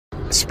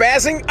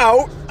Spazzing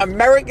Out,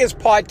 America's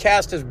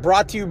podcast, is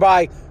brought to you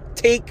by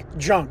Take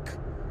Junk.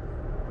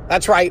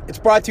 That's right, it's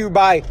brought to you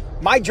by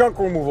my junk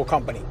removal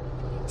company.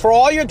 For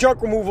all your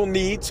junk removal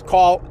needs,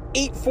 call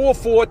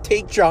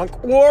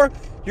 844-TAKE-JUNK, or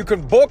you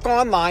can book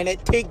online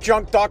at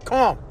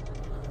takejunk.com.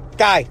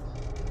 Guy,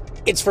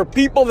 it's for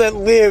people that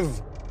live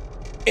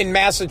in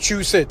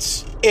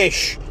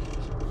Massachusetts-ish.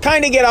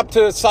 Kind of get up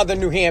to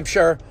southern New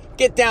Hampshire,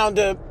 get down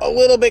to a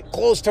little bit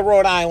close to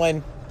Rhode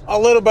Island, a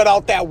little bit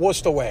out that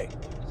Worcester way.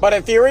 But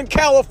if you're in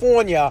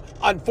California,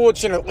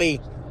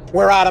 unfortunately,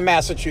 we're out of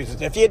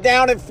Massachusetts. If you're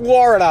down in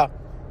Florida,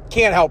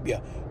 can't help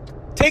you.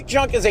 Take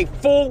Junk is a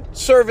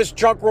full-service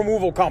junk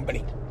removal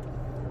company.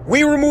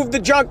 We remove the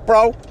junk,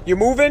 bro. You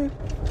moving?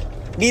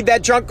 Need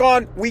that junk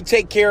on? We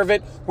take care of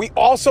it. We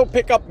also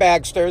pick up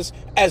bagsters,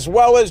 as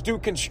well as do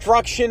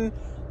construction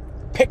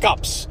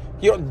pickups,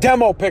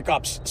 demo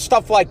pickups,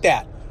 stuff like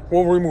that.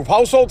 We'll remove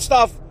household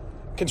stuff,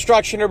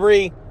 construction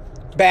debris,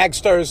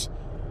 bagsters.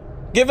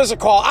 Give us a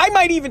call. I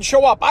might even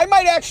show up. I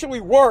might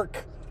actually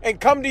work and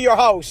come to your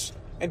house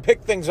and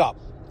pick things up.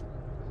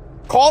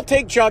 Call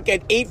Take Junk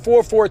at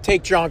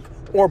 844-TAKE-JUNK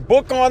or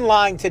book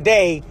online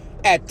today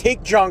at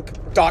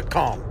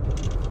takejunk.com.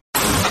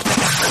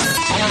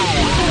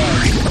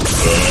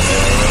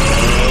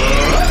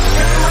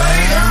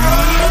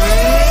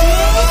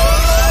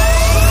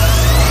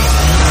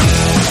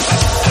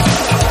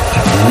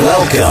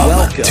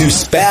 Welcome to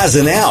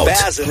Spazzing Out,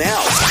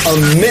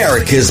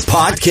 America's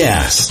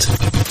podcast.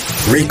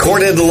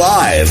 Recorded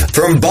live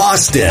from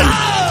Boston,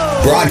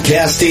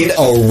 broadcasting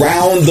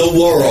around the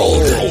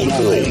world,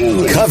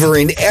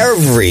 covering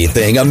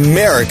everything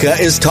America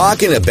is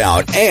talking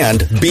about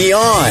and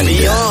beyond.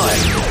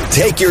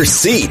 Take your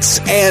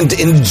seats and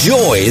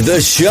enjoy the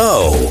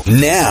show.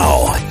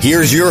 Now,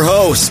 here's your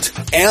host,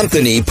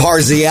 Anthony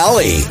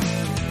Parziale.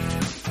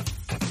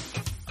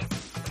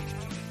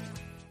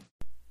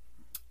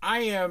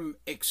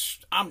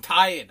 I'm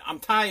tired. I'm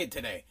tired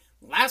today.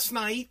 Last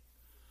night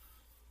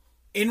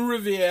in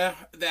Revere,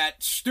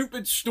 that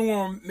stupid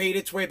storm made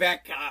its way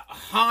back.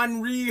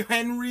 Henri,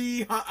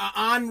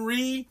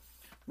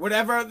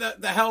 whatever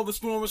the hell the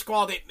storm was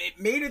called. It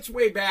made its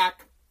way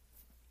back.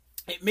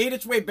 It made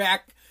its way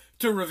back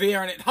to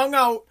Revere, and it hung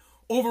out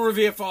over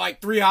Revere for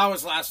like 3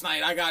 hours last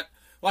night. I got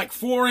like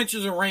 4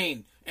 inches of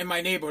rain in my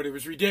neighborhood. It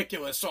was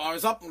ridiculous. So I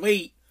was up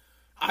late.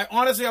 I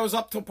was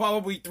up till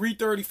probably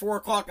 3:30, 4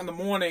 o'clock in the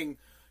morning,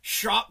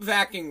 shop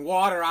vacuuming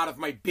water out of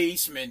my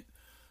basement.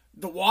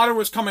 The water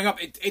was coming up.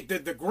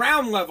 The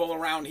ground level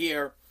around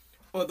here,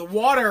 or the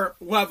water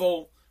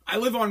level, I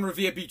live on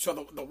Revere Beach,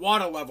 so the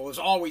water level is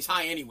always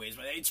high anyways,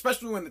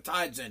 especially when the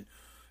tide's in.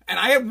 And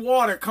I had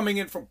water coming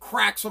in from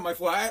cracks on my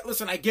floor.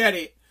 Listen, I get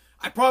it.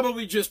 I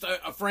probably just,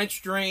 a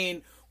French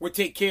drain would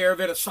take care of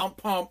it, a sump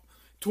pump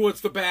towards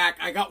the back.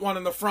 I got one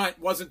in the front,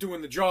 wasn't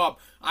doing the job.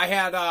 I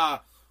had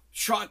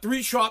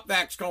 3 shop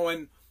vacs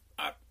going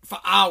for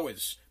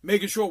hours,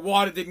 making sure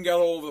water didn't get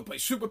all over the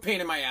place. Super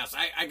pain in my ass.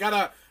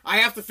 I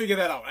have to figure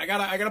that out. I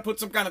gotta put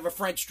some kind of a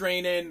French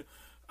drain in,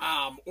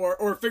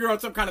 or figure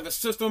out some kind of a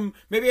system.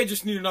 Maybe I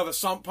just need another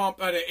sump pump.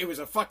 It was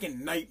a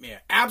fucking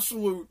nightmare,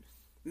 absolute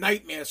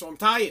nightmare. So I'm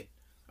tired.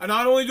 And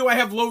not only do I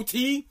have low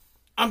T,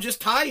 I'm just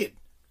tired.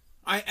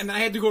 I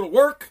had to go to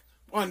work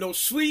on no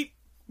sleep,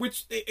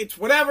 which it's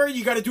whatever.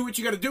 You got to do what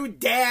you got to do.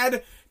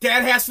 Dad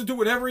has to do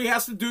whatever he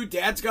has to do.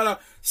 Dad's got to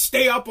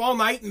stay up all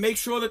night and make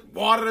sure that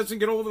water doesn't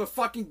get over the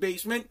fucking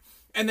basement.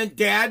 And then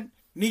Dad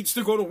needs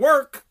to go to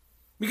work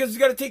because he's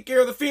got to take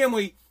care of the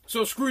family.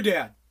 So screw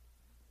Dad.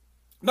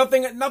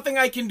 Nothing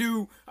I can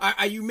do.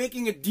 Are you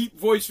making a deep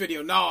voice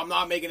video? No, I'm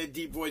not making a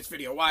deep voice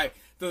video. Why?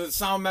 Does it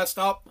sound messed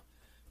up?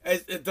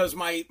 Does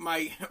my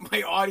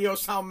audio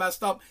sound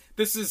messed up?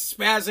 This is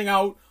Spazzing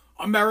Out,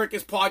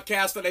 America's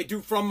podcast that I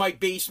do from my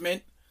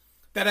basement,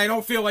 that I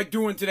don't feel like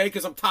doing today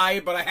because I'm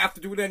tired, but I have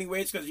to do it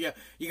anyways because you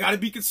got to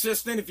be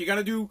consistent. If you're going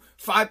to do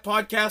 5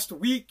 podcasts a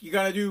week, you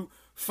got to do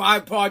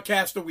 5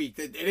 podcasts a week.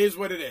 It is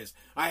what it is.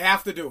 I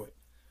have to do it.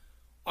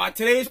 On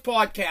today's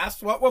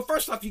podcast, well,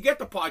 first off, you get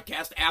the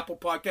podcast, Apple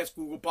Podcasts,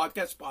 Google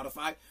Podcasts,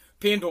 Spotify,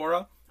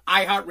 Pandora,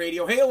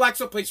 iHeartRadio. Hey,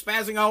 Alexa, play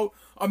Spazzing Out,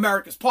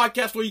 America's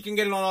podcast, or you can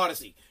get it on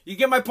Odyssey. You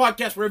get my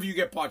podcast wherever you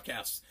get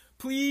podcasts.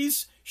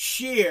 Please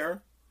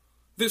share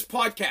this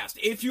podcast.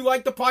 If you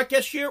like the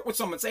podcast, share it with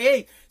someone. Say,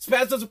 hey,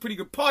 Spaz does a pretty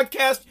good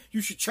podcast.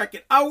 You should check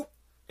it out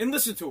and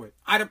listen to it.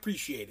 I'd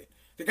appreciate it.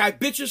 The guy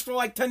bitches for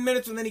like 10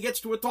 minutes and then he gets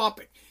to a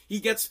topic. He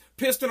gets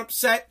pissed and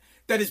upset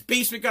that his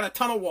basement got a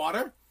ton of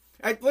water.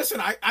 Listen,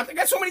 I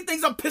got so many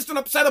things I'm pissed and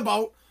upset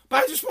about,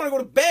 but I just want to go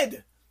to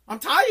bed. I'm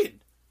tired.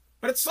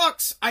 But it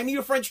sucks. I need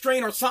a French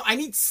drain or something. I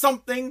need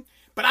something,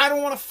 but I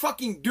don't want to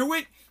fucking do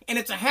it, and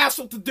it's a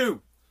hassle to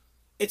do.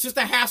 It's just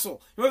a hassle.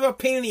 You know what a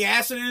pain in the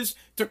ass it is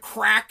to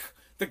crack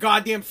the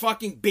goddamn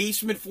fucking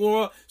basement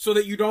floor so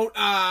that you don't,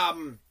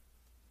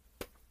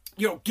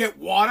 get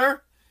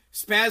water?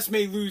 Spaz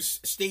may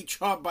lose state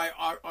job by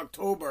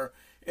October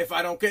if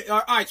I don't get...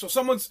 All right, so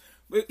someone's...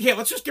 Here,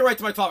 let's just get right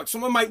to my topic.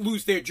 Someone might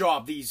lose their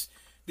job, these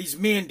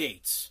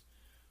mandates.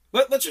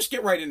 Let's just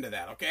get right into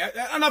that, okay?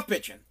 Enough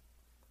bitching.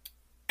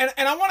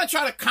 And I want to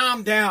try to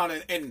calm down.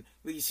 And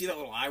you see that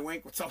little eye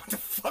wink? What the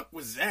fuck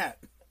was that?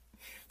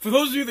 For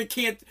those of you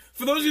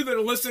that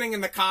are listening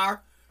in the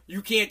car,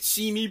 you can't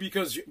see me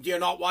because you're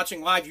not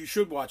watching live. You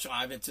should watch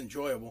live. It's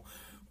enjoyable.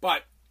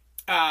 But,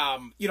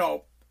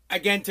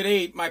 again,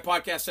 today my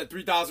podcast had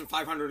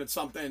 3,500 and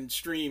something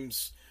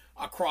streams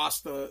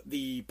across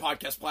the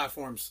podcast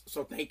platforms.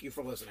 So thank you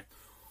for listening.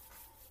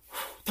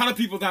 A ton of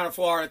people down in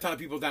Florida, a ton of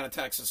people down in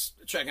Texas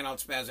checking out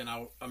Spazzing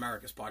Out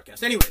America's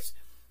podcast. Anyways,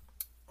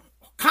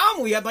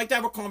 calmly, I'd like to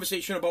have a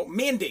conversation about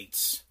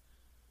mandates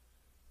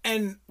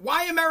and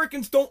why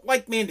Americans don't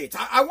like mandates.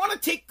 I want to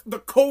take the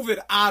COVID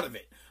out of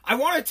it. I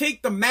want to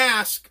take the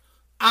mask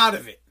out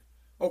of it.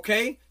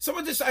 Okay?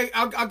 Someone just,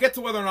 I'll get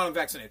to whether or not I'm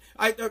vaccinated.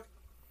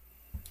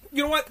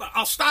 You know what?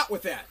 I'll start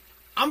with that.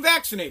 I'm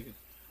vaccinated.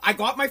 I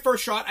got my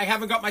first shot. I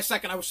haven't got my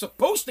second. I was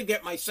supposed to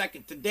get my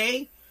second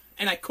today,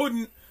 and I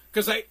couldn't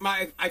because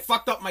I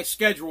fucked up my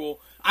schedule.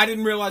 I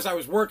didn't realize I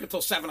was working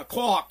until 7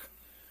 o'clock,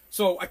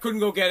 so I couldn't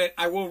go get it.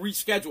 I will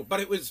reschedule.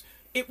 But it was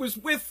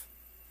with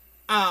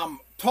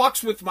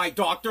talks with my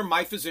doctor,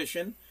 my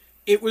physician.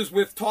 It was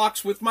with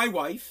talks with my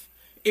wife.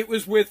 It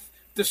was with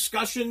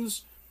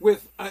discussions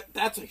with...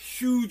 that's a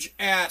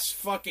huge-ass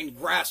fucking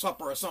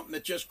grasshopper or something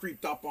that just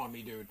creeped up on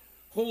me, dude.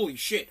 Holy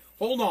shit.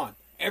 Hold on.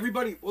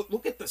 Everybody,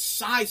 look at the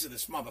size of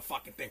this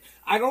motherfucking thing.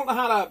 I don't know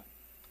how to...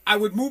 I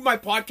would move my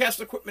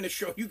podcast equipment to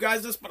show you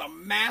guys this, but a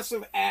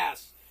massive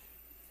ass.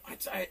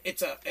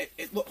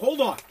 Look,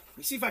 hold on. Let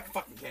me see if I can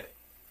fucking get it.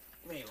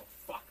 Man, you little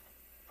fuck.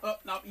 Oh,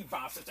 not you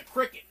boss. It's a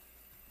cricket.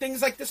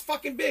 Things like this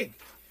fucking big.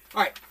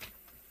 All right.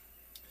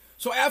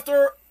 So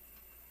after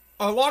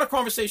a lot of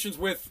conversations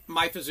with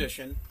my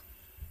physician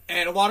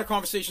and a lot of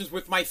conversations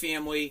with my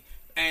family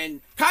and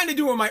kind of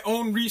doing my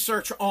own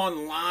research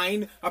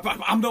online,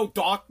 I'm no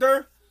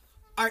doctor,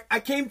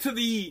 I came to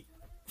the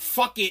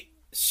fuck it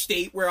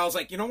state where I was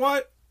like, you know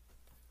what?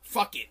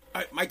 Fuck it.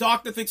 My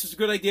doctor thinks it's a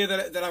good idea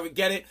that I would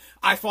get it.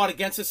 I fought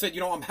against it, said,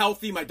 I'm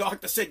healthy. My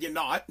doctor said, you're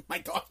not. My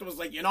doctor was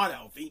like, you're not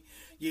healthy.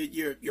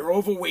 You're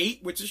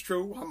overweight, which is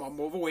true. I'm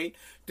overweight.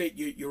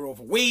 You're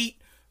overweight.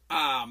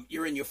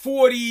 You're in your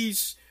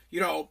 40s.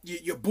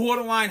 You're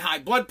borderline high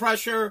blood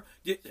pressure.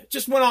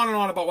 Just went on and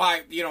on about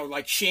why,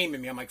 like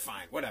shaming me. I'm like,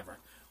 fine, whatever.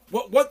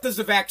 What does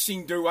the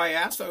vaccine do? I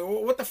asked.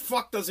 What the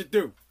fuck does it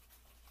do?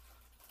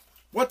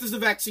 What does the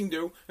vaccine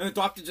do? And the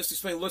doctor just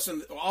explained,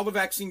 listen, all the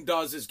vaccine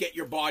does is get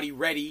your body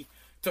ready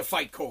to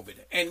fight COVID.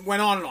 And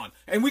went on and on.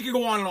 And we could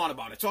go on and on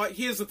about it. So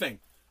here's the thing.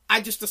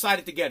 I just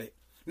decided to get it.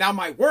 Now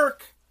my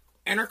work,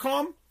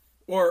 Entercom,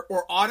 or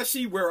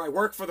Odyssey, where I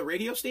work for the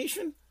radio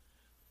station,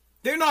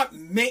 they're not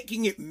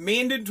making it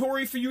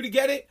mandatory for you to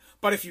get it.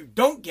 But if you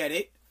don't get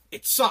it,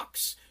 it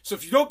sucks. So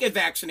if you don't get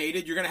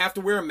vaccinated, you're going to have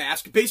to wear a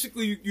mask.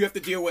 Basically, you have to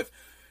deal with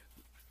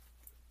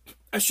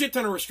a shit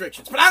ton of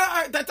restrictions.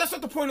 But that's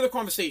not the point of the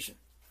conversation.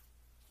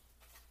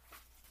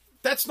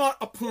 That's not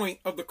a point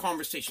of the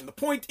conversation. The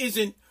point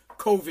isn't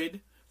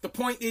COVID. The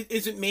point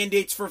isn't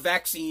mandates for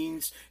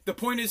vaccines. The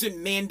point isn't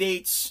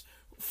mandates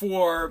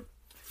for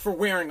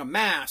wearing a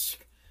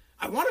mask.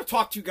 I want to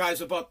talk to you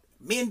guys about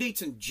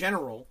mandates in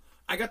general.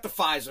 I got the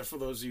Pfizer for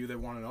those of you that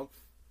want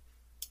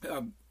to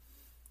know.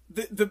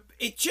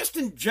 It just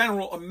in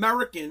general,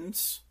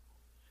 Americans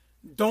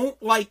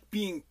don't like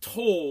being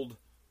told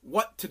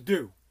what to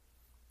do.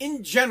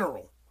 In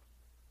general,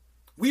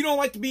 we don't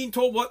like being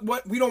told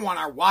what we don't want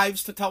our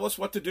wives to tell us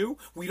what to do.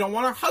 We don't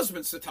want our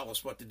husbands to tell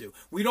us what to do.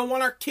 We don't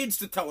want our kids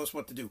to tell us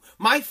what to do.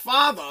 My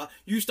father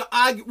used to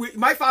argue.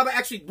 My father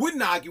actually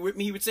wouldn't argue with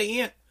me. He would say,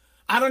 Aunt,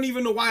 I don't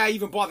even know why I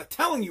even bother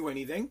telling you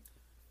anything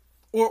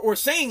or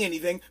saying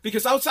anything,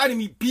 because outside of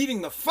me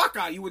beating the fuck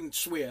out, you wouldn't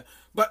swear,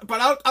 but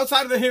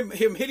outside of him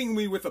hitting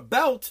me with a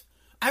belt,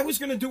 I was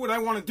going to do what I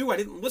want to do. I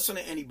didn't listen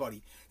to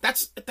anybody.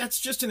 That's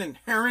just an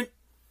inherent...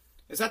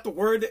 Is that the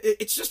word?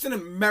 It's just an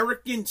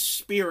American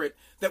spirit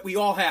that we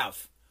all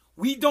have.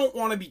 We don't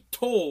want to be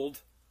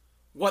told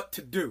what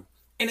to do.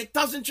 And it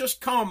doesn't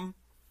just come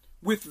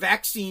with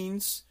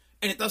vaccines,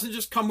 and it doesn't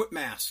just come with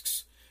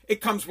masks. It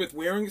comes with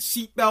wearing a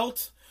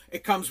seatbelt.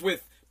 It comes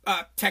with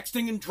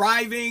texting and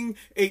driving.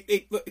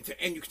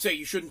 And you can say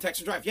you shouldn't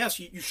text and drive. Yes,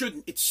 you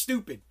shouldn't. It's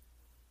stupid.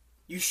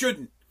 You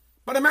shouldn't.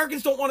 But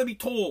Americans don't want to be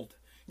told.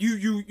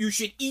 You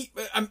should eat,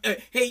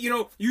 hey,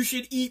 you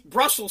should eat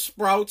Brussels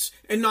sprouts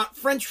and not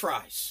French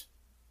fries.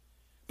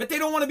 But they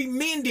don't want to be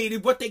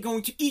mandated what they're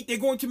going to eat. They're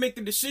going to make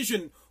the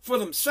decision for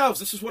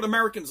themselves. This is what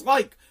Americans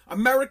like.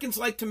 Americans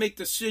like to make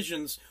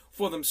decisions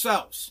for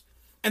themselves.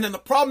 And then the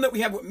problem that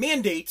we have with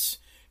mandates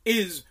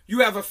is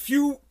you have a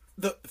few,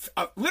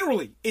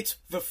 literally, it's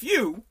the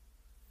few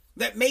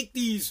that make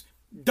these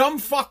dumb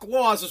fuck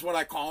laws, is what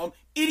I call them,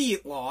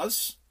 idiot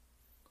laws,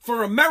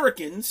 for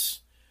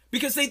Americans,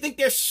 because they think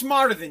they're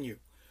smarter than you.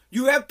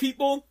 You have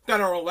people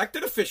that are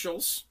elected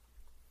officials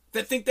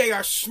that think they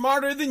are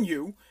smarter than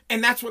you,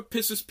 and that's what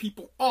pisses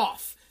people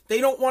off.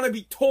 They don't want to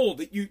be told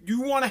that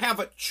you want to have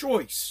a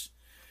choice.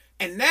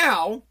 And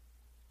now,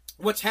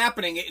 what's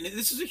happening, and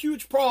this is a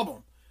huge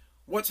problem,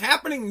 what's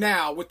happening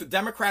now with the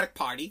Democratic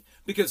Party,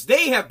 because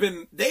they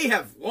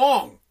have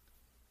long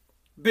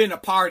been a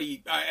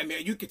party. I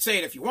mean, you could say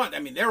it if you want. I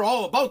mean, they're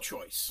all about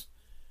choice.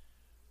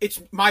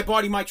 It's my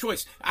body, my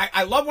choice.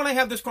 I love when I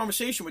have this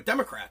conversation with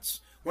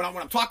Democrats. When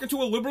I'm talking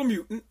to a liberal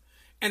mutant,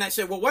 and I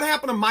say, well, what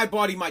happened to my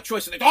body, my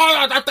choice? And they go,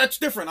 oh, that's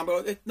different. I'm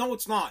like, no,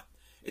 it's not.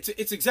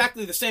 It's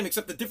exactly the same,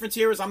 except the difference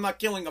here is I'm not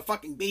killing a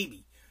fucking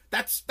baby.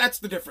 That's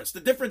the difference. The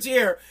difference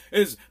here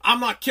is I'm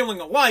not killing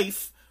a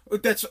life.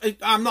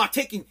 I'm not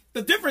taking...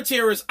 The difference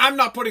here is I'm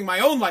not putting my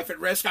own life at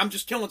risk. I'm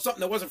just killing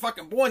something that wasn't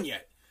fucking born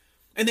yet.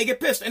 And they get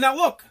pissed. And now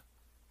look,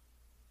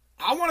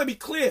 I want to be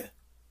clear.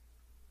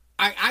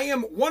 I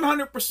am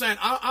 100%...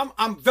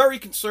 I'm very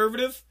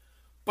conservative,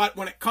 but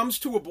when it comes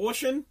to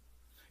abortion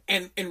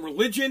and in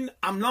religion,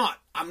 I'm not.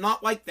 I'm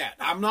not like that.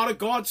 I'm not a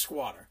God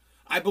squatter.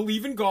 I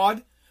believe in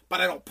God,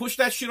 but I don't push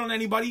that shit on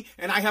anybody,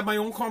 and I have my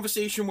own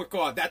conversation with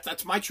God.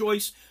 That's my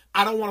choice.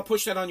 I don't want to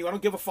push that on you. I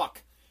don't give a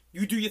fuck.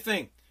 You do your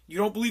thing. You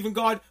don't believe in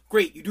God?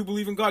 Great. You do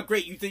believe in God?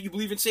 Great. You think you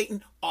believe in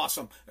Satan?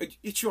 Awesome.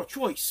 It's your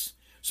choice.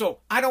 So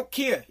I don't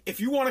care. If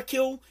you want to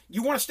kill,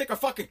 you want to stick a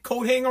fucking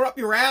coat hanger up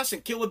your ass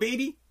and kill a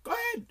baby? Go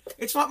ahead.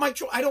 It's not my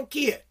choice. I don't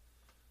care.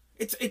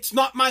 It's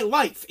not my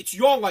life. It's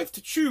your life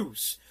to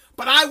choose.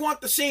 But I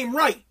want the same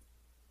right.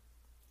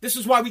 This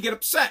is why we get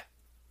upset.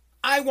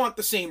 I want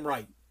the same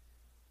right.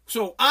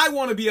 So I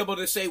want to be able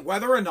to say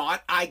whether or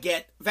not I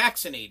get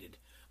vaccinated.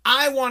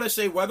 I want to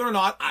say whether or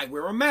not I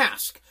wear a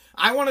mask.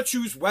 I want to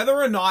choose whether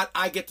or not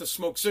I get to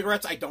smoke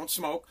cigarettes. I don't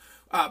smoke.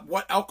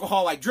 What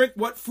alcohol I drink,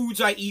 what foods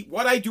I eat,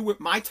 what I do with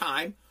my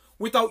time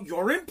without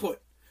your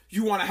input.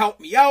 You want to help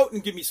me out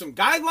and give me some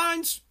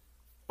guidelines?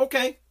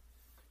 Okay.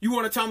 You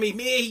want to tell me,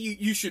 hey,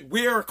 you should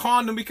wear a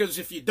condom because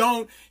if you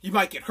don't, you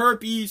might get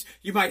herpes,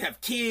 you might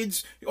have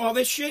kids, all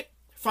this shit?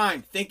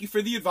 Fine. Thank you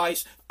for the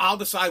advice. I'll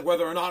decide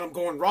whether or not I'm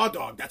going raw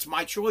dog. That's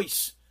my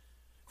choice.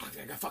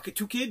 I got fucking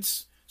 2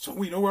 kids, so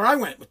we know where I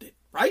went with it,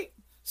 right?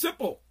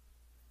 Simple.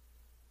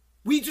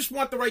 We just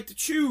want the right to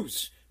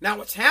choose. Now,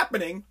 what's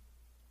happening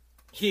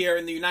here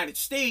in the United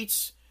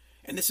States,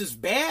 and this is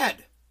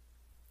bad.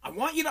 I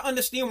want you to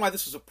understand why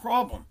this is a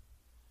problem.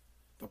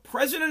 The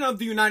President of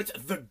the United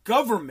States, the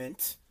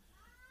government,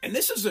 and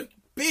this is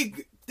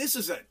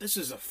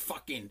a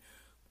fucking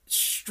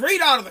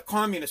straight out of the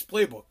communist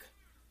playbook.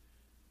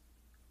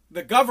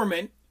 The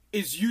government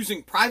is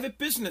using private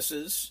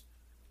businesses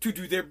to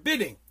do their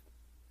bidding.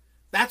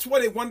 That's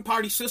what a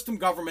one-party system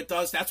government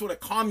does. That's what a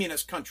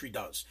communist country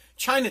does.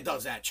 China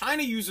does that.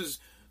 China uses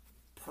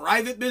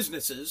private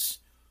businesses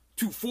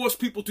to force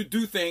people to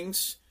do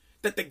things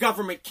that the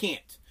government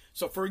can't.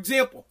 So, for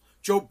example,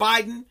 Joe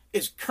Biden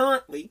is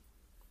currently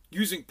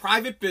using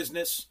private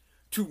business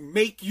to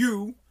make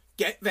you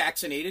get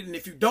vaccinated, and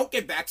if you don't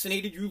get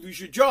vaccinated, you lose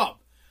your job.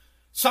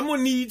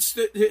 Someone needs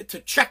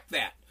to check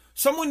that.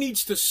 Someone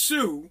needs to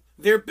sue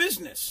their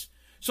business.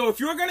 So if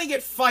you're going to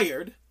get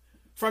fired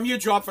from your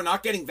job for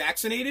not getting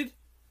vaccinated,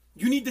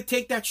 you need to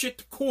take that shit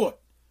to court.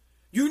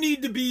 You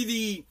need to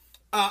be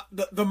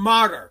the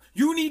martyr.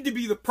 You need to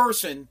be the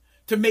person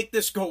to make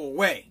this go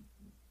away.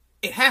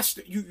 It has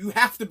to. You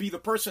have to be the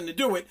person to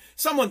do it.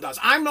 Someone does.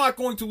 I'm not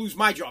going to lose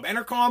my job.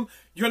 Entercom,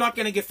 you're not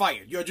going to get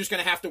fired. You're just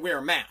going to have to wear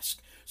a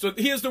mask. So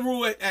here's the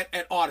rule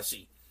at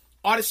Odyssey.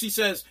 Odyssey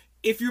says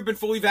if you've been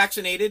fully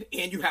vaccinated,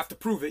 and you have to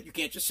prove it, you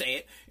can't just say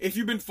it. If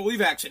you've been fully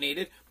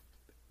vaccinated,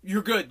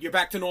 you're good. You're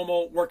back to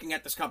normal working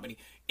at this company.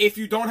 If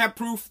you don't have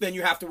proof, then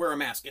you have to wear a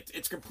mask.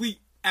 It's complete,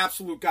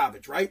 absolute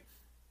garbage, right?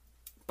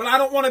 But I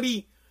don't want to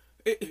be...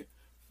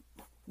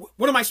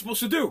 What am I supposed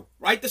to do,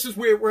 right? This is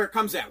where it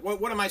comes at.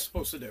 What am I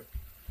supposed to do?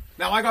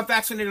 Now, I got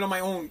vaccinated on my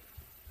own,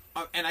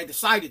 and I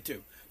decided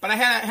to. But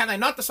had I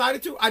not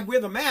decided to, I'd wear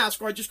the mask,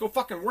 or I'd just go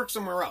fucking work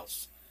somewhere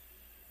else.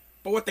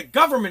 But what the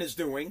government is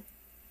doing,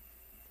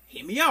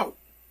 hear me out,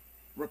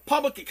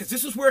 Republican, because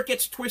this is where it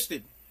gets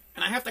twisted.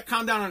 And I have to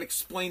calm down and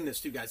explain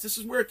this to you guys. This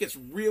is where it gets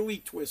really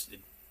twisted.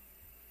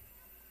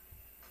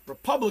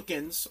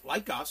 Republicans,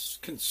 like us,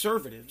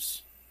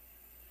 conservatives,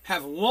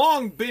 have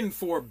long been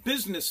for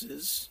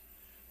businesses,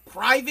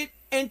 private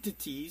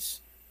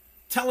entities,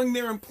 telling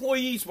their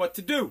employees what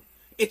to do.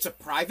 It's a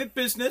private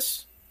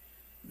business.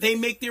 They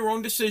make their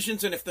own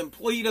decisions, and if the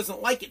employee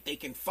doesn't like it, they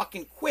can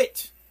fucking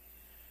quit.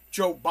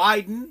 Joe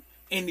Biden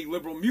and the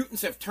liberal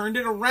mutants have turned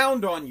it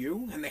around on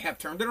you, and they have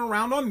turned it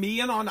around on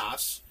me and on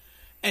us,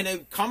 and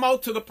they've come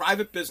out to the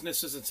private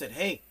businesses and said,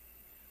 hey,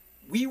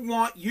 we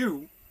want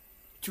you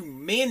to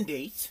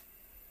mandate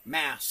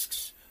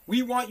masks.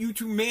 We want you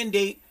to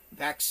mandate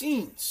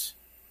vaccines.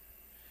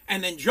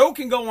 And then Joe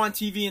can go on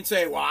TV and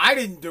say, well, I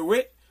didn't do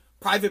it.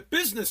 Private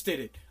business did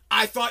it.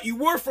 I thought you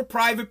were for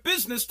private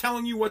business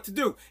telling you what to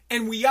do.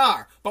 And we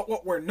are. But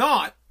what we're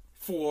not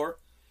for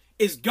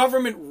is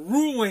government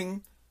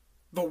ruling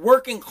the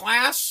working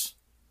class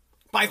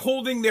by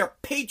holding their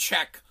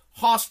paycheck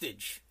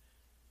hostage.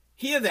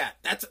 Hear that?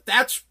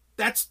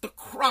 That's the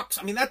crux.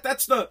 I mean,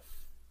 that's the...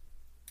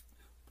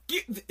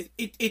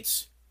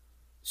 It's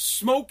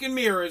smoke and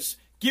mirrors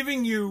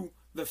giving you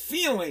the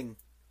feeling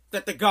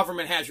that the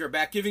government has your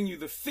back, giving you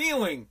the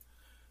feeling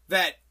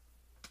that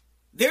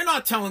they're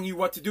not telling you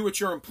what to do at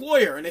your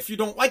employer, and if you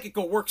don't like it,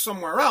 go work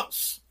somewhere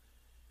else.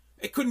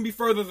 It couldn't be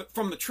further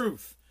from the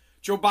truth.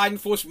 Joe Biden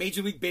forced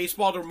Major League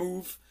Baseball to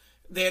remove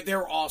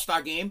their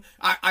All-Star game.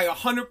 I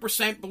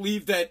 100%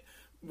 believe that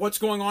what's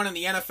going on in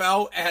the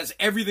NFL has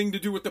everything to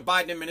do with the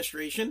Biden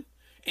administration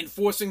and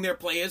forcing their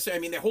players. I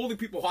mean, they're holding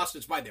people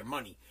hostage by their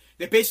money.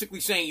 They're basically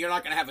saying you're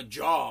not going to have a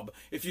job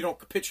if you don't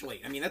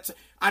capitulate. I mean,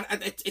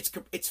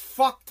 it's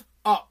fucked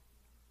up.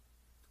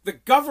 The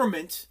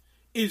government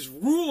is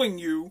ruling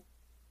you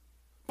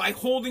by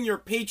holding your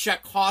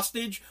paycheck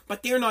hostage,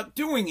 but they're not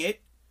doing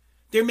it.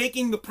 They're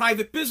making the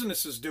private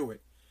businesses do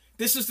it.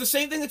 This is the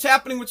same thing that's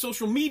happening with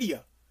social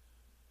media.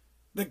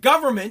 The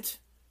government,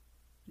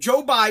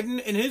 Joe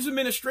Biden and his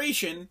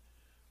administration,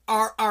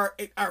 are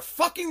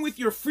fucking with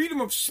your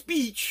freedom of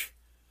speech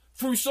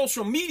through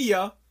social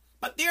media,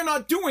 but they're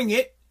not doing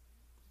it.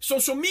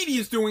 Social media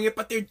is doing it,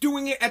 but they're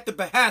doing it at the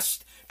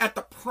behest, at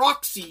the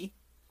proxy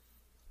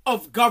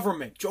of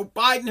government. Joe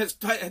Biden has...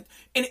 And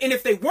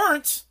if they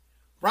weren't,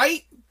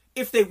 right?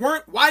 If they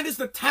weren't, why does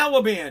the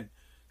Taliban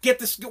get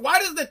this? Why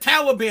does the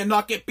Taliban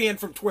not get banned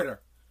from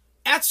Twitter?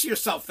 Ask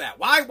yourself that.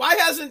 Why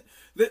hasn't...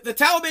 The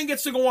Taliban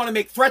gets to go on and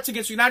make threats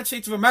against the United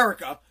States of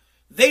America.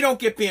 They don't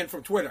get banned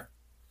from Twitter.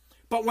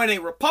 But when a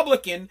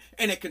Republican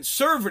and a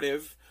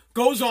conservative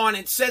goes on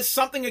and says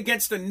something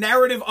against the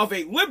narrative of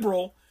a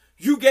liberal,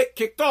 you get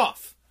kicked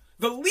off.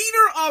 The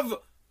leader of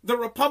the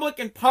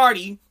Republican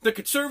Party, the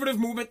conservative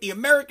movement, the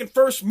American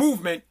First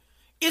movement,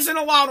 isn't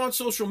allowed on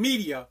social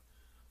media,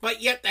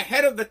 but yet the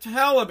head of the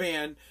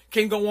Taliban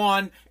can go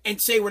on and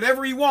say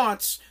whatever he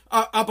wants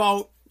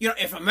about,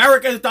 if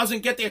America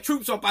doesn't get their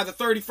troops up by the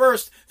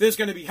 31st, there's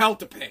going to be hell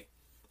to pay.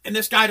 And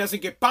this guy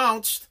doesn't get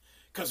bounced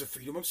because of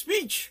freedom of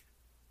speech.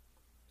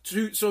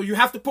 So you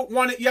have to put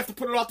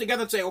it all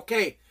together and say,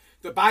 okay,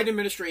 the Biden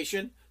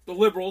administration, the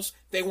liberals,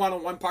 they want a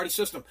one-party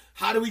system.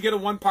 How do we get a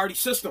one-party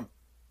system?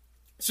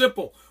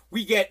 Simple.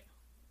 We get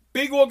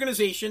big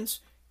organizations,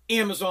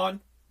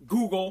 Amazon,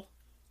 Google,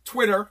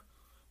 Twitter,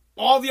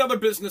 all the other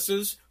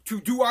businesses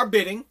to do our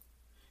bidding.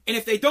 And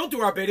if they don't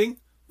do our bidding,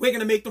 we're going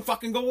to make them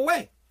fucking go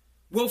away.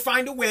 We'll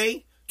find a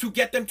way to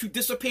get them to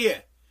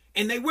disappear.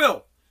 And they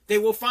will. They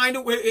will find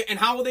a way. And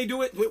how will they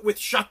do it? With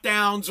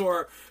shutdowns,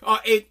 or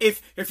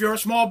if you're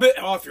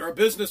if you're a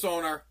business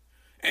owner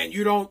and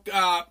you don't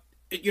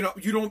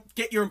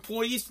get your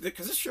employees,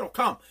 because this shit will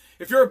come.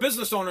 If you're a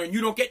business owner and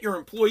you don't get your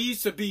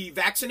employees to be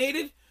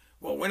vaccinated,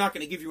 well, we're not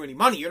going to give you any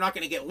money. You're not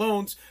going to get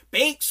loans.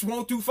 Banks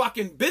won't do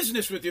fucking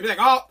business with you. They're like,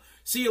 oh,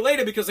 see you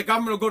later, because the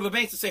government will go to the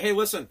banks and say, hey,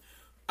 listen,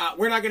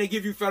 we're not going to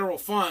give you federal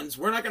funds.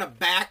 We're not going to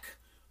back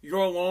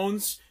your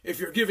loans if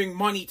you're giving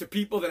money to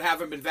people that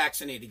haven't been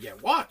vaccinated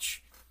yet.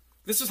 Watch.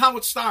 This is how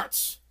it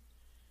starts.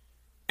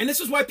 And this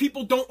is why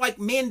people don't like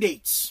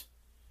mandates.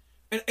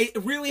 And it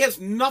really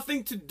has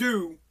nothing to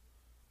do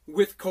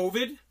with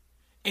COVID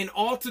and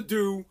all to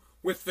do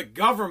with the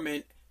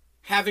government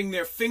having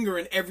their finger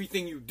in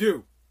everything you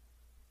do.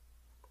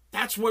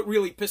 That's what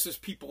really pisses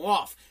people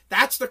off.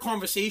 That's the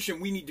conversation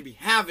we need to be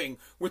having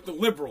with the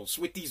liberals,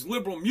 with these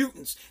liberal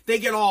mutants. They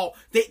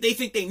they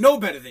think they know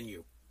better than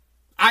you.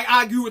 I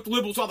argue with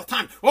liberals all the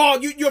time. Oh,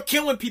 you're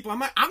killing people. I'm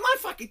not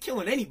fucking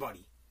killing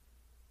anybody.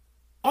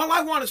 All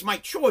I want is my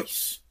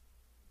choice.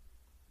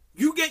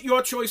 You get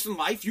your choice in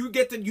life. You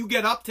get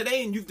up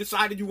today and you've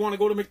decided you want to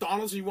go to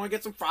McDonald's and you want to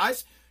get some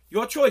fries.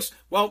 Your choice.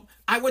 Well,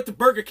 I went to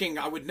Burger King.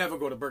 I would never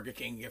go to Burger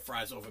King and get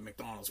fries over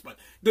McDonald's. But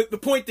the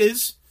point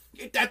is,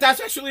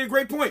 that's actually a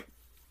great point.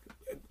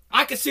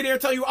 I can sit here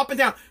and tell you up and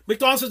down,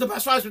 McDonald's has the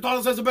best fries,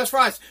 McDonald's has the best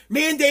fries.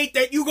 Mandate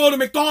that you go to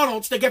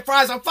McDonald's to get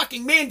fries, I'm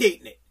fucking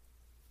mandating it.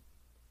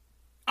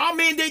 I'll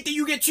mandate that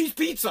you get cheese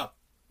pizza.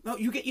 No,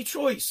 you get your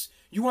choice.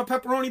 You want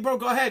pepperoni, bro?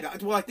 Go ahead.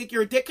 Well, I think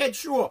you're a dickhead?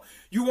 Sure.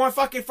 You want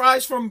fucking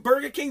fries from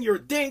Burger King? You're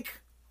a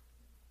dink.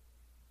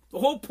 The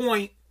whole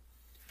point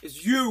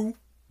is you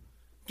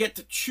get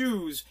to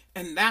choose,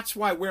 and that's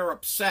why we're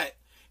upset.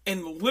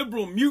 And the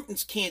liberal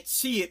mutants can't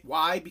see it.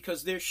 Why?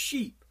 Because they're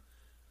sheep.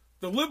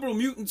 The liberal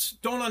mutants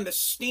don't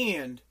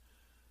understand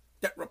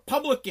that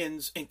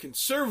Republicans and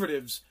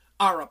conservatives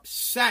are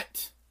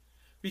upset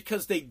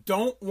because they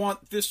don't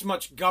want this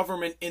much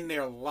government in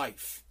their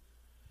life.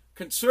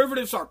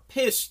 Conservatives are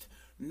pissed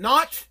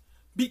not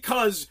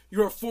because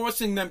you're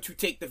forcing them to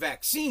take the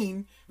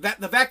vaccine,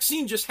 that the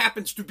vaccine just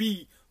happens to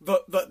be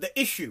the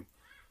issue.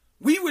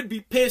 We would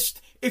be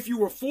pissed if you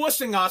were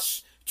forcing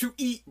us to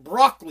eat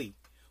broccoli.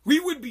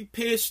 We would be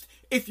pissed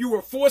if you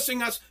were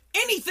forcing us,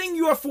 anything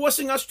you are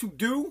forcing us to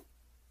do,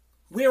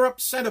 we're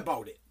upset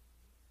about it.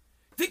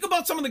 Think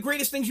about some of the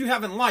greatest things you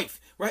have in life,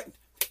 right?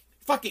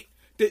 Fuck it.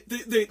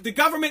 The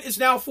government is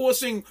now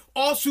forcing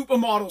all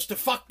supermodels to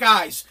fuck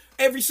guys,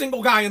 every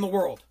single guy in the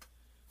world.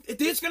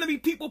 There's going to be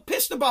people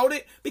pissed about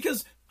it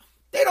because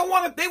they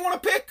want to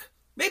pick.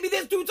 Maybe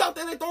there's dudes out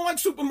there that don't like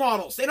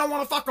supermodels. They don't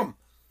want to fuck them.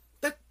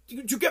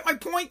 You get my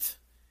point?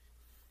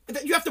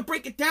 You have to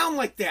break it down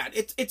like that.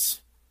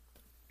 It's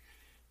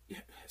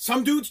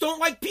some dudes don't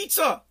like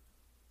pizza.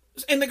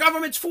 And the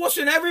government's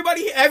forcing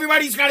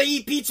everybody's got to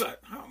eat pizza.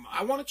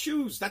 I want to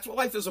choose. That's what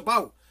life is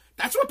about.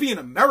 That's what being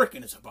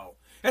American is about.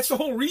 That's the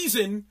whole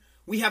reason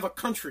we have a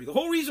country. The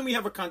whole reason we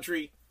have a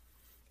country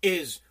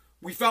is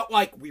We felt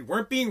like we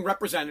weren't being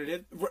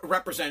represented.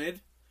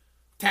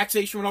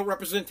 Taxation without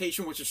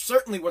representation, which is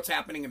certainly what's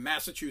happening in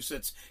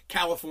Massachusetts,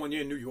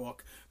 California, and New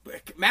York.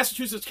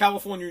 Massachusetts,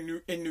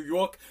 California, and New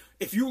York.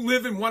 If you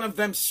live in one of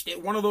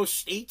those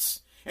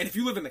states, and if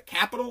you live in the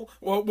capital,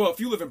 well, if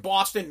you live in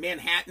Boston,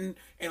 Manhattan,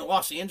 and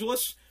Los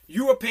Angeles,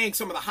 you are paying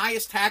some of the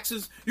highest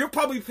taxes. You're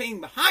probably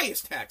paying the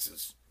highest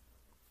taxes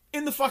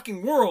in the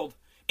fucking world,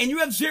 and you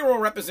have zero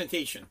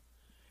representation.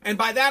 And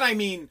by that I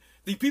mean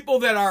the people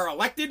that are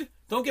elected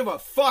don't give a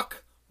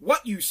fuck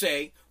what you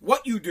say,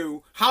 what you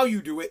do, how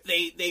you do it.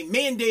 They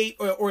mandate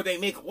or they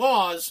make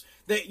laws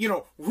that,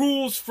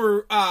 rules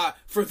for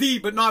thee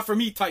but not for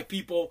me type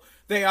people.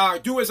 They are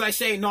do as I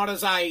say, not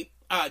as I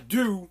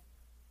do.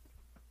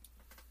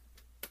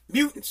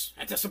 Mutants.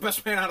 That's the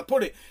best way how to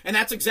put it. And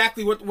that's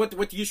exactly what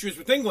the issue is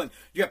with England.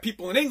 You have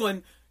people in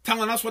England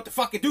telling us what to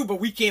fucking do,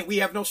 but we can't. We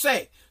have no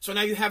say. So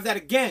now you have that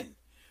again.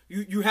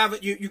 You have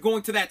it. You go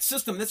into that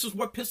system. This is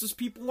what pisses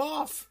people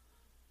off.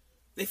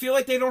 They feel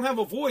like they don't have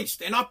a voice.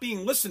 They're not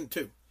being listened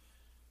to.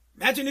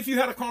 Imagine if you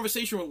had a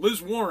conversation with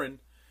Liz Warren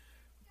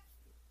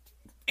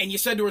and you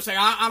said to her, say,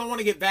 I don't want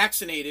to get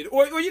vaccinated.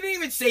 Or you didn't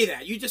even say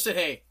that. You just said,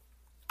 hey,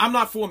 I'm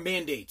not for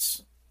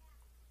mandates.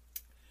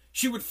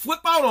 She would flip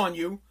out on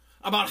you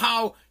about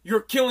how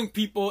you're killing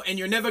people and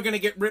you're never going to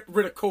get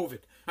rid of COVID.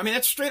 I mean,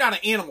 that's straight out of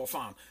Animal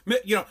Farm.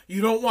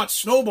 You don't want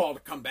Snowball to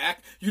come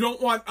back. You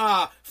don't want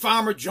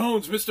Farmer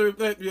Jones,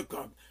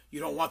 you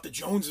don't want the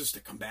Joneses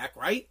to come back,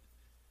 right?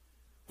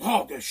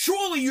 Oh,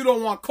 surely you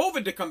don't want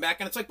COVID to come back.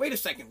 And it's like, wait a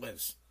second,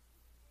 Liz.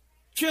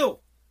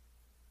 Chill.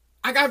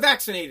 I got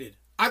vaccinated.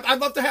 I'd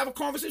love to have a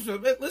conversation.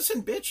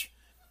 Listen, bitch.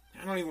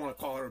 I don't even want to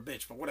call her a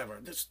bitch, but whatever.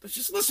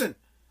 Just listen.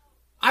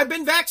 I've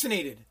been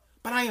vaccinated,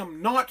 but I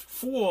am not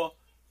for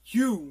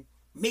you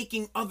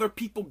making other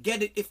people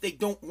get it if they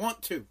don't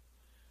want to.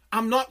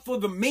 I'm not for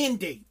the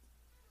mandate.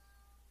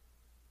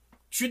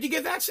 Should you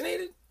get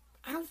vaccinated?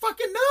 I don't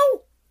fucking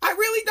know. I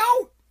really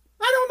don't.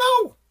 I don't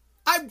know.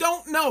 I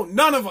don't know.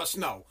 None of us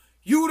know.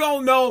 You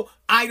don't know.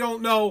 I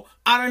don't know.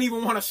 I don't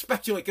even want to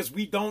speculate because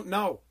we don't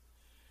know.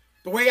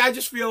 The way I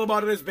just feel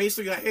about it is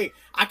basically like, hey,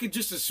 I could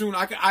just as soon,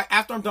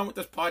 after I'm done with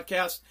this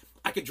podcast,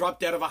 I could drop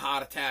dead of a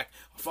heart attack,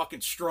 a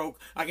fucking stroke.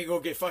 I could go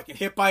get fucking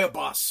hit by a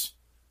bus.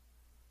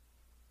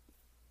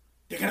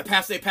 They're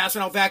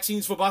passing out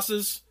vaccines for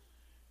buses.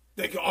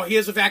 They go, oh,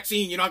 here's a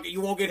vaccine.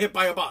 You won't get hit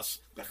by a bus.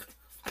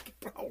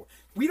 Bro,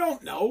 we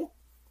don't know.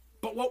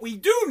 But what we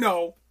do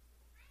know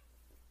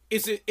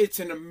is it's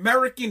an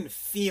American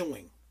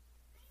feeling.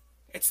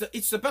 It's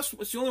the best.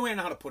 It's the only way I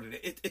know how to put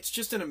it. It's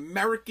just an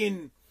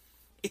American.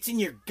 It's in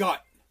your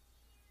gut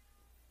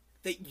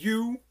that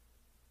you,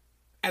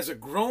 as a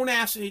grown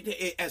ass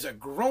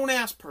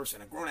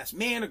person, a grown ass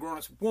man, a grown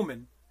ass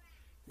woman,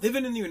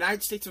 living in the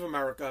United States of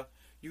America,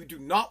 you do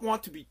not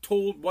want to be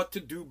told what to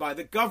do by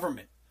the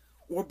government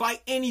or by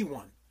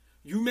anyone.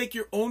 You make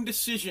your own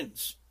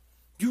decisions.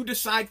 You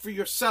decide for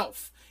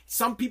yourself.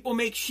 Some people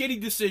make shitty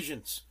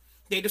decisions.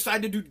 They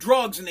decide to do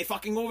drugs and they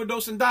fucking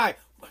overdose and die.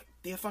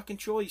 Their fucking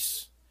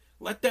choice.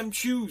 Let them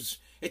choose.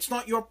 It's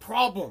not your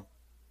problem.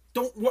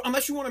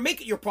 Unless you want to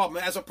make it your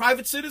problem. As a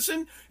private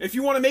citizen, if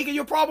you want to make it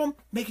your problem,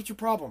 make it your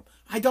problem.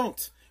 I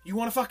don't. You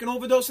want to fucking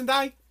overdose and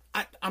die?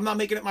 I'm not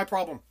making it my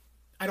problem.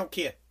 I don't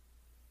care.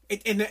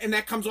 And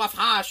that comes off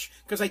harsh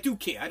because I do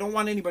care. I don't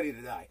want anybody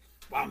to die.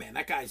 Wow, man,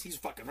 he's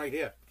fucking right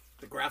here.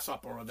 The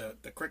grasshopper or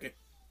the cricket.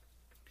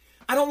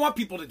 I don't want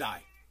people to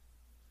die.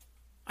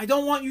 I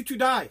don't want you to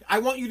die. I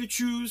want you to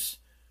choose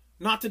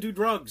not to do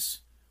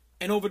drugs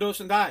and overdose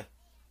and die.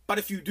 But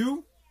if you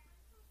do,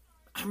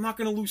 I'm not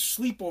going to lose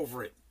sleep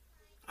over it.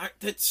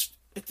 It's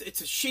a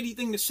shitty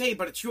thing to say,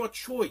 but it's your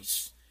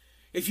choice.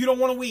 If you don't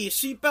want to wear your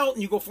seatbelt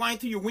and you go flying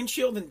through your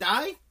windshield and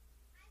die,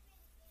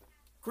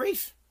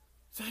 great.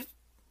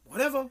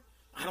 Whatever.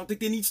 I don't think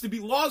there needs to be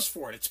laws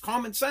for it. It's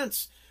common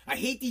sense. I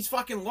hate these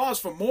fucking laws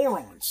for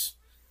morons.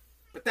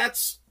 But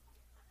that's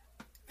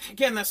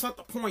not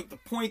the point. The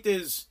point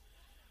is,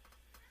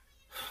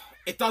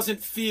 it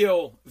doesn't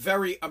feel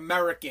very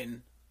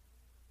American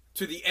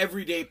to the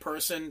everyday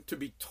person to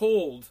be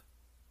told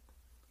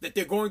that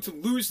they're going to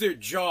lose their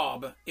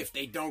job if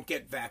they don't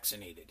get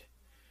vaccinated.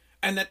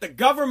 And that the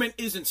government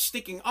isn't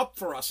sticking up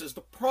for us is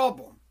the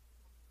problem.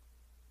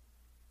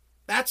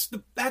 That's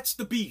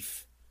the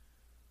beef.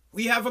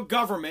 We have a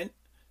government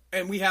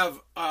and we have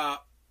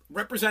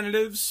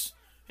representatives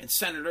and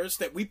senators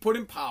that we put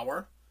in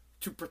power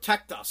to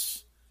protect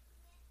us.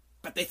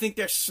 But they think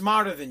they're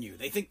smarter than you.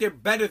 They think they're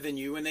better than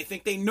you, and they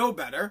think they know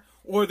better,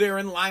 or they're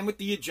in line with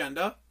the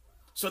agenda,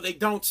 so they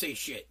don't say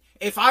shit.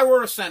 If I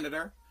were a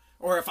senator,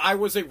 or if I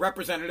was a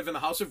representative in the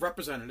House of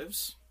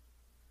Representatives,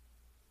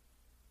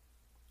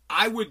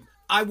 I would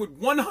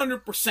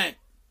 100%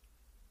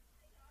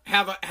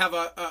 have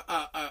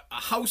a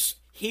House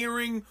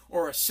hearing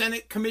or a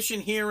Senate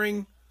commission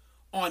hearing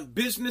on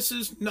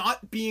businesses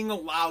not being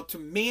allowed to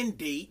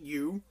mandate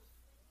you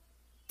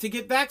to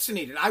get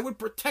vaccinated. I would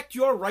protect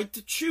your right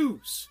to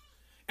choose.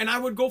 And I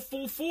would go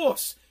full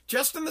force.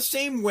 Just in the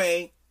same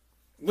way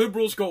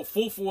liberals go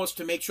full force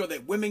to make sure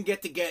that women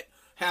get to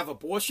have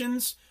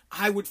abortions.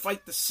 I would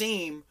fight the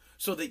same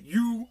so that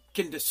you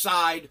can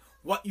decide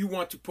what you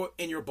want to put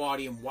in your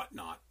body and what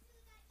not.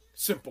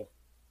 Simple.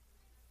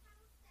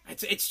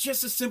 It's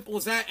just as simple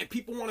as that, and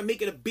people want to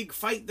make it a big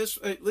fight. This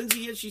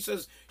Lindsay here, she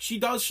says she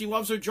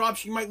loves her job.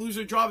 She might lose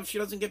her job if she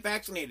doesn't get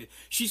vaccinated.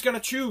 She's going to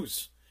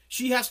choose.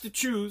 She has to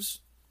choose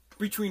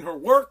between her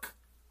work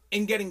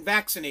and getting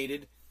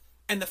vaccinated,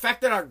 and the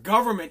fact that our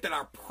government, that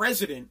our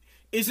president,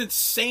 isn't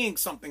saying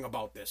something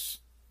about this.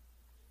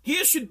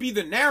 Here should be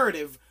the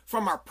narrative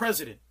from our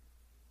president.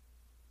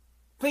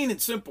 Plain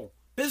and simple.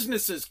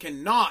 Businesses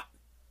cannot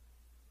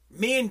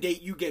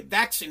mandate you get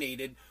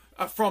vaccinated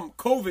from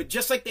COVID,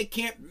 just like they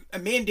can't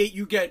mandate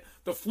you get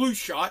the flu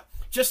shot,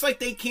 just like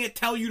they can't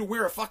tell you to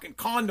wear a fucking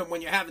condom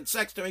when you're having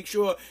sex to make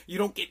sure you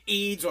don't get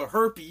AIDS or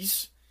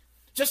herpes,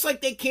 just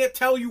like they can't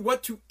tell you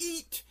what to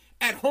eat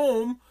at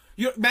home.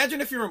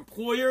 Imagine if your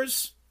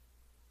employers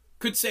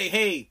could say,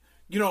 hey,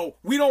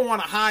 we don't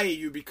want to hire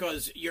you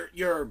because you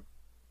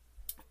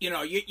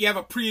have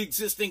a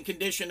pre-existing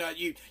condition.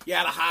 You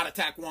had a heart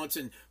attack once,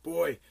 and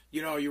boy,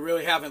 you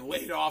really haven't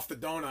laid off the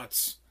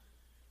donuts.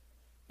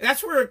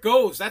 That's where it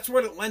goes. That's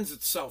what it lends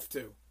itself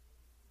to.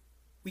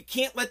 We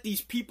can't let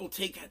these people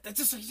take it. That's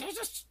just.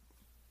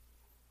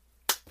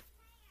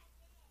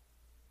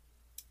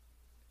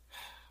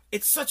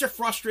 It's such a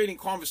frustrating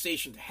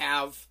conversation to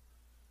have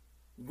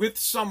with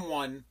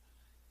someone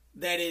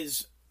that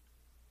is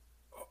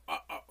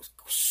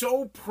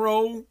so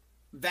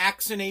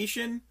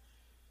pro-vaccination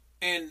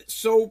and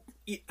so.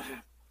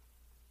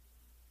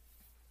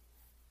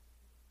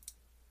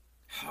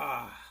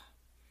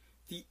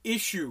 The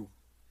issue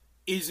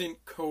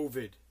isn't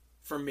COVID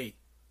for me.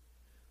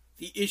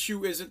 The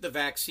issue isn't the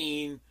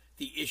vaccine.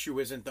 The issue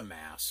isn't the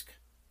mask.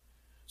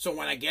 So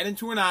when I get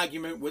into an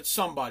argument with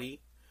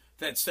somebody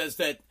that says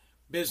that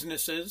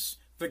businesses,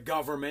 the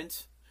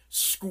government,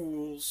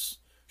 schools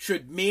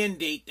should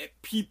mandate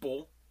that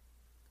people,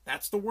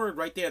 that's the word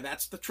right there,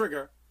 that's the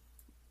trigger,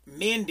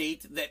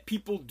 mandate that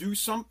people do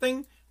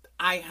something,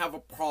 I have a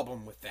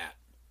problem with that.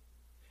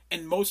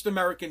 And most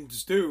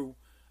Americans do.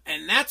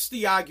 And that's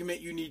the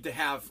argument you need to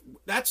have.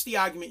 That's the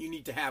argument you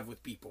need to have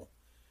with people.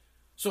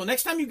 So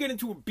next time you get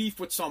into a beef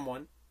with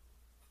someone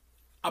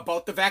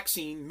about the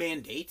vaccine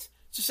mandate,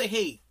 just say,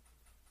 hey,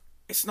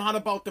 it's not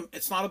about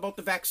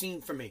the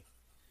vaccine for me.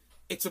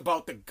 It's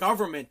about the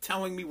government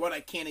telling me what I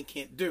can and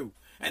can't do.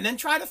 And then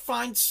try to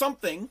find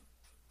something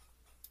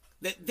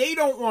that they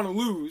don't want to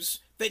lose.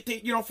 That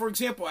they, for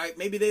example,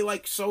 maybe they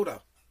like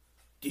soda.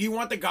 Do you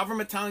want the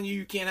government telling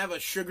you can't have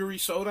a sugary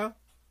soda?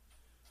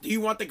 Do you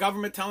want the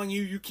government telling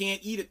you can't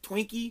eat a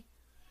Twinkie?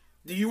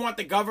 Do you want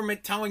the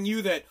government telling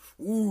you that,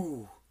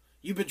 ooh,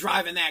 you've been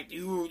driving that,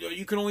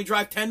 you can only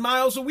drive 10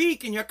 miles a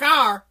week in your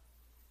car?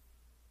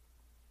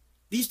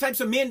 These types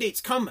of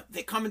mandates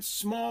they come in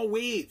small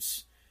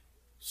waves.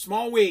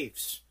 Small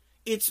waves.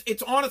 It's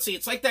honestly,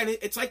 it's like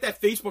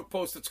that Facebook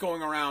post that's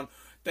going around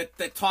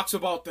that talks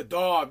about the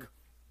dog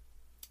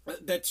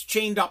that's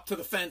chained up to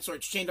the fence or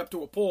it's chained up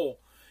to a pole.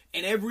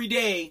 And every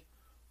day,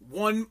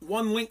 one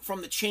link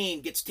from the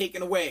chain gets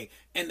taken away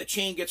and the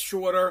chain gets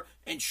shorter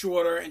and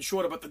shorter and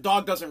shorter, but the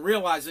dog doesn't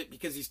realize it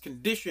because he's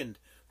conditioned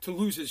to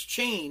lose his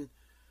chain.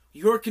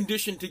 You're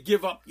conditioned to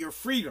give up your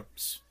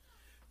freedoms.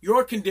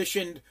 You're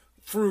conditioned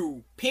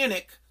through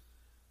panic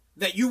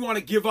that you want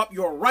to give up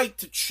your right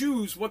to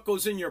choose what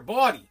goes in your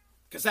body,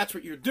 because that's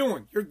what you're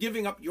doing. You're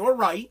giving up your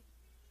right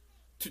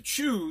to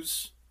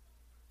choose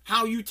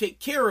how you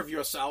take care of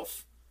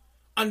yourself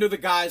under the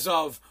guise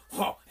of,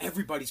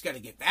 everybody's got to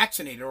get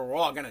vaccinated or we're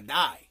all going to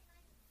die.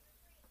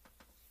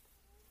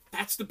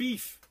 That's the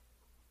beef.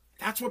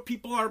 That's what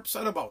people are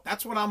upset about.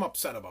 That's what I'm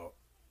upset about.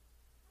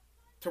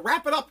 To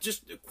wrap it up,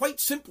 just quite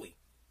simply,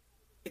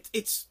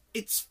 it's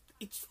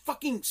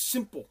fucking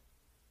simple.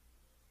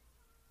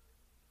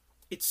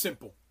 It's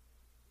simple.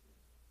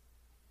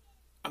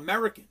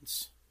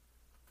 Americans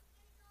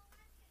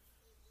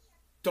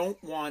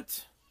don't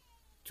want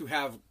to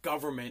have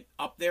government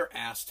up their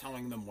ass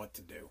telling them what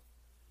to do.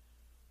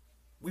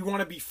 We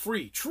want to be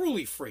free,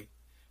 truly free.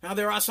 Now,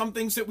 there are some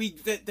things that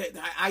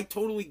I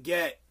totally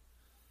get.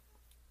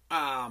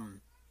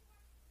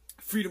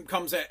 Freedom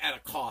comes at a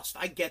cost.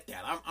 I get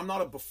that. I'm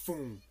not a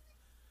buffoon.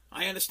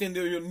 I understand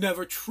that you'll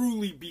never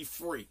truly be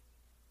free.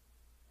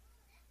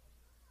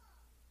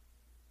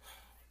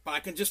 But I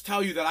can just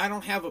tell you that I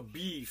don't have a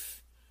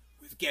beef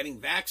with getting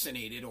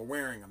vaccinated or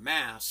wearing a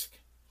mask.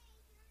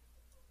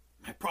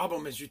 My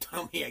problem is you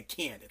tell me I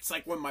can't. It's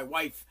like when my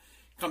wife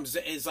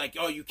is like,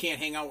 oh, you can't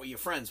hang out with your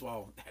friends.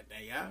 Well,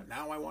 yeah,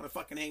 now I want to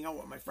fucking hang out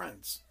with my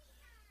friends.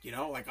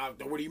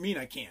 What do you mean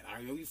I can't?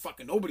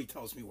 Nobody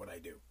tells me what I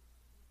do.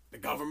 The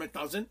government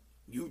doesn't.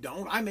 You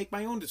don't. I make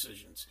my own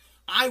decisions.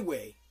 I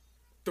weigh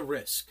the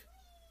risk.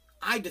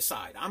 I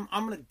decide.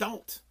 I'm an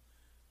adult.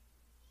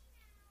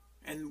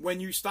 And when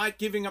you start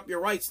giving up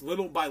your rights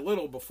little by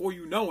little, before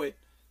you know it,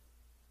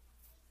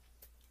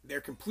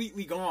 they're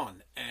completely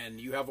gone. And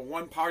you have a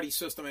one-party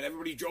system, and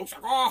everybody jokes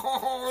like,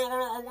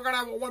 oh, we're going to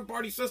have a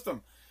one-party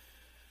system.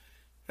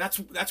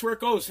 That's where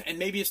it goes. And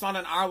maybe it's not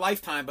in our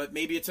lifetime, but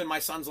maybe it's in my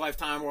son's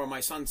lifetime or my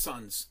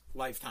son's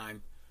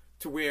lifetime,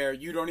 to where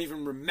you don't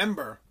even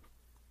remember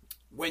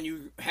when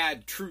you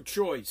had true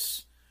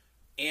choice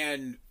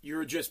and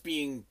you're just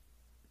being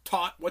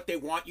taught what they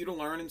want you to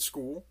learn in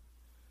school.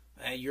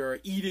 You're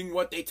eating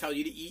what they tell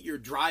you to eat. You're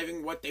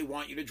driving what they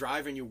want you to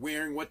drive, and you're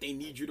wearing what they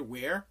need you to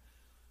wear.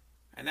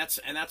 And that's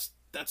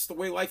the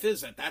way life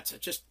is. It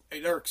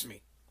irks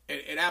me.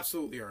 It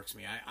absolutely irks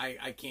me.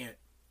 I can't.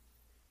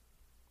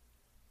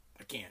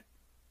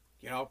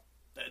 You know,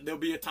 there'll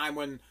be a time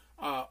when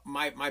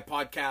my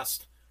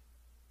podcast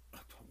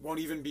won't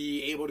even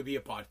be able to be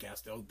a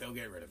podcast. They'll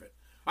get rid of it.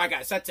 All right,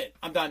 guys, that's it.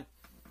 I'm done.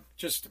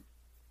 Just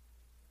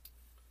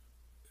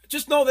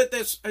know that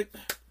it's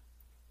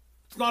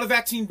not a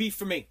vaccine beef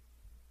for me.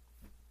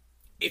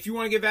 If you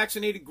want to get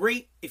vaccinated,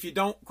 great. If you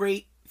don't,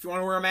 great. If you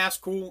want to wear a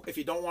mask, cool. If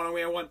you don't want to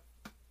wear one,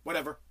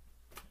 whatever.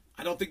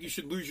 I don't think you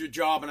should lose your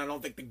job, and I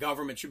don't think the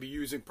government should be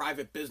using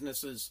private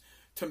businesses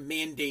to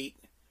mandate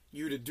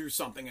you to do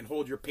something and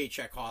hold your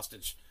paycheck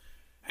hostage.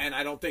 And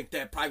I don't think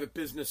that private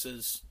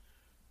businesses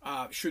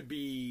should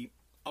be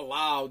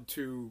allowed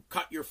to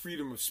cut your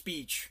freedom of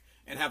speech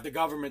and have the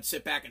government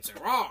sit back and say,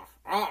 rah,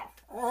 rah,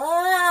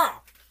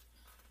 rah.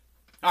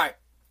 All right.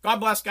 God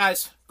bless,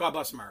 guys. God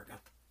bless America.